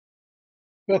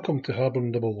Welcome to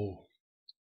Harburn Double O.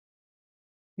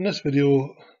 In this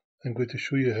video I'm going to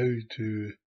show you how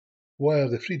to wire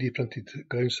the 3D printed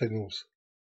ground signals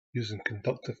using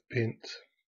conductive paint.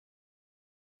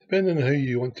 Depending on how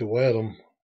you want to wire them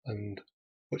and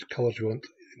which colours you want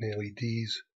in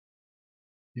LEDs,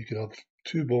 you can have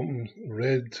two bottom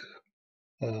red,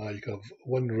 you can have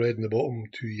one red in the bottom,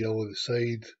 two yellow at the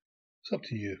side. It's up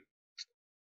to you.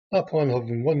 I plan on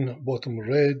having one bottom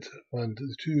red and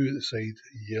the two at the side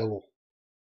yellow.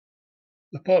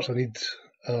 The parts I need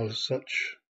are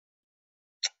such: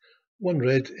 one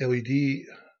red LED,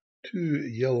 two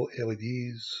yellow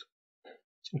LEDs,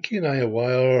 some K&I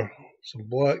wire, some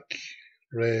black,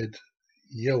 red,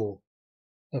 yellow,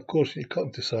 and of course you cut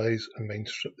them to size and mine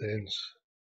strip the ends.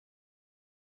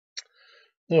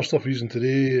 Another stuff we're using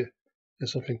today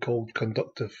is something called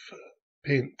conductive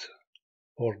paint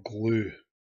or glue.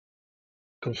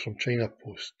 It comes from China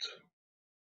Post.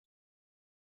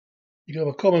 You can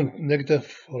have a common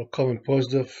negative or a common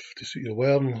positive to suit your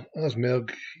wiring. As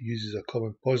Merg uses a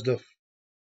common positive,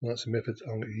 and that's the method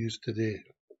I'm going to use today.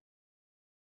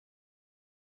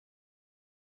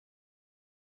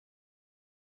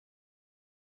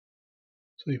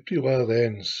 So you pre-wire the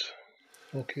ends.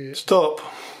 Okay. Stop.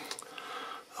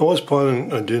 I was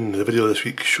planning on doing the video this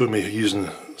week showing me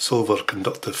using silver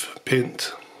conductive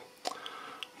paint,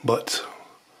 but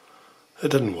it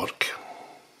didn't work.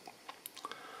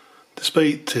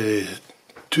 Despite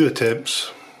two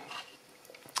attempts,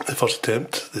 the first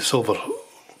attempt, the silver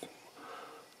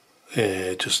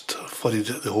just flooded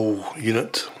the whole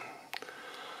unit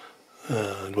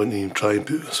and wouldn't even try and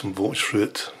put some voltage through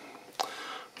it.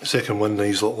 The second one, I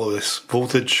used a lot less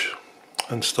voltage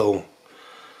and still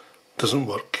doesn't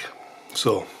work.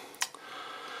 So,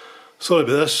 sorry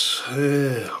about this.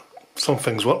 Some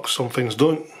things work, some things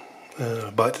don't.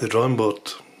 Back to the drawing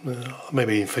board.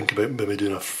 Maybe think about maybe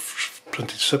doing a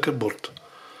printed circuit board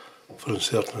for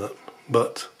inserting it.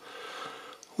 But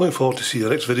looking forward to see the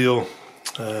next video.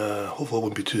 Hopefully it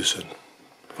won't be too soon.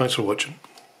 Thanks for watching.